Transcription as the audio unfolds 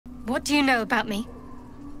What do you know about me?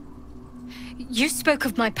 You spoke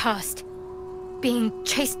of my past, being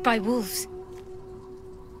chased by wolves.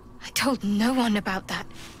 I told no one about that.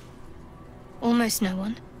 Almost no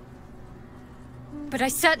one. But I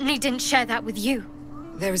certainly didn't share that with you.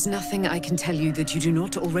 There is nothing I can tell you that you do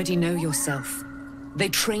not already know yourself. They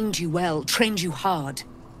trained you well, trained you hard.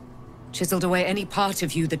 Chiseled away any part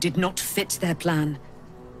of you that did not fit their plan.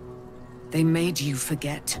 They made you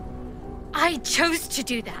forget. I chose to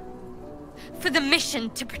do that. For the mission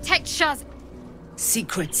to protect Shah's...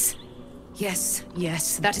 Secrets. Yes,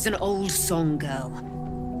 yes, that is an old song,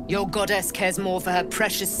 girl. Your goddess cares more for her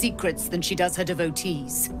precious secrets than she does her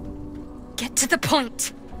devotees. Get to the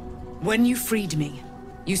point. When you freed me,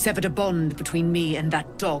 you severed a bond between me and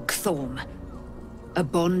that dog, Thorm. A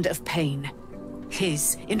bond of pain.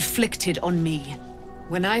 His, inflicted on me.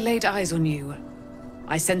 When I laid eyes on you,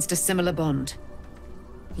 I sensed a similar bond.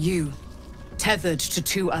 You, tethered to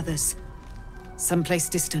two others. Someplace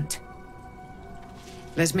distant.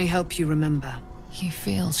 Let me help you remember. You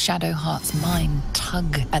feel Shadowheart's mind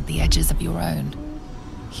tug at the edges of your own.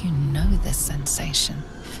 You know this sensation.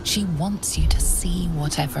 She wants you to see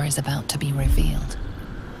whatever is about to be revealed.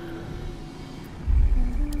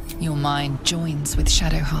 Your mind joins with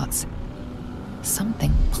Shadowheart's.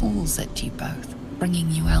 Something pulls at you both, bringing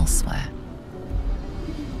you elsewhere.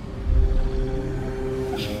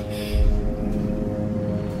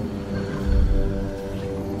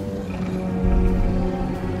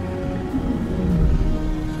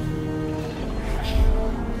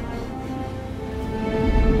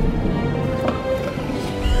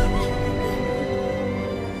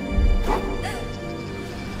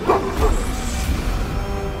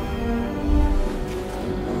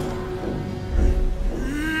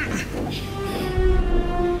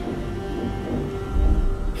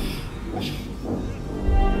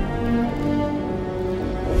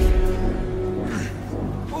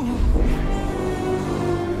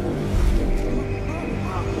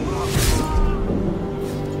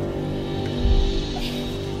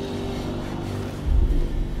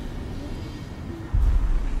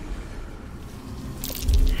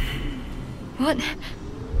 What?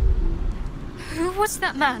 Who was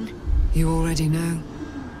that man? You already know.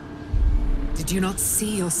 Did you not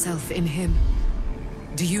see yourself in him?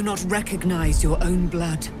 Do you not recognize your own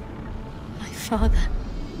blood? My father.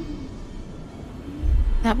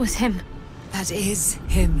 That was him. That is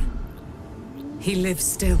him. He lives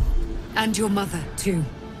still. And your mother, too.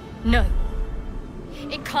 No.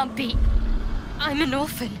 It can't be. I'm an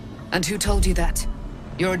orphan. And who told you that?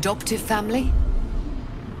 Your adoptive family?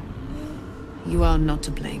 You are not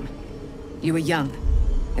to blame. You were young,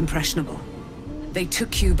 impressionable. They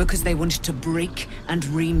took you because they wanted to break and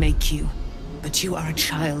remake you. But you are a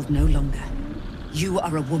child no longer. You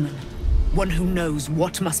are a woman. One who knows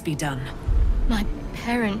what must be done. My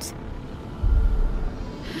parents...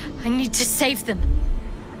 I need to save them.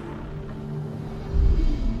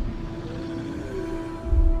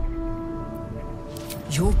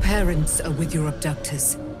 Your parents are with your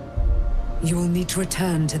abductors. You will need to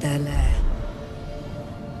return to their lair.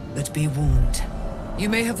 But be warned. You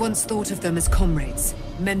may have once thought of them as comrades,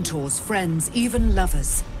 mentors, friends, even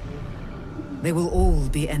lovers. They will all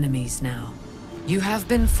be enemies now. You have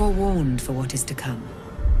been forewarned for what is to come,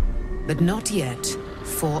 but not yet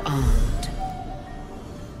forearmed.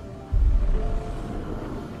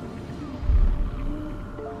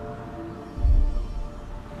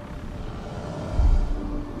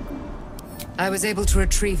 I was able to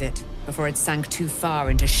retrieve it before it sank too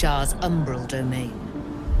far into Shah's umbral domain.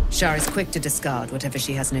 Shah is quick to discard whatever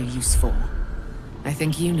she has no use for. I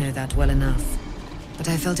think you know that well enough. But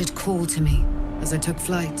I felt it call to me as I took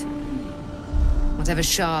flight. Whatever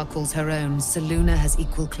Shah calls her own, Selûne has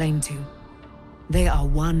equal claim to. They are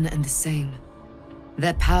one and the same.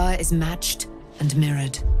 Their power is matched and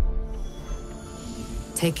mirrored.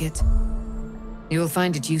 Take it. You will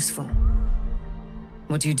find it useful.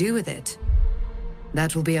 What you do with it,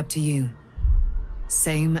 that will be up to you.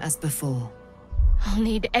 Same as before. I'll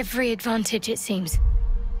need every advantage, it seems.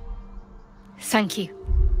 Thank you.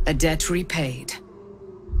 A debt repaid.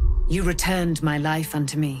 You returned my life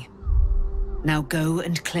unto me. Now go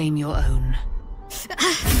and claim your own.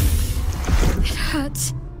 It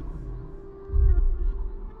hurts.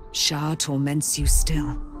 Shah torments you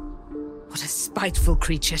still. What a spiteful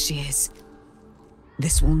creature she is.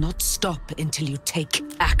 This will not stop until you take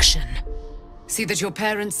action. See that your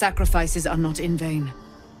parents' sacrifices are not in vain.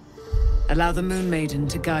 Allow the Moon Maiden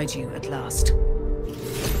to guide you at last.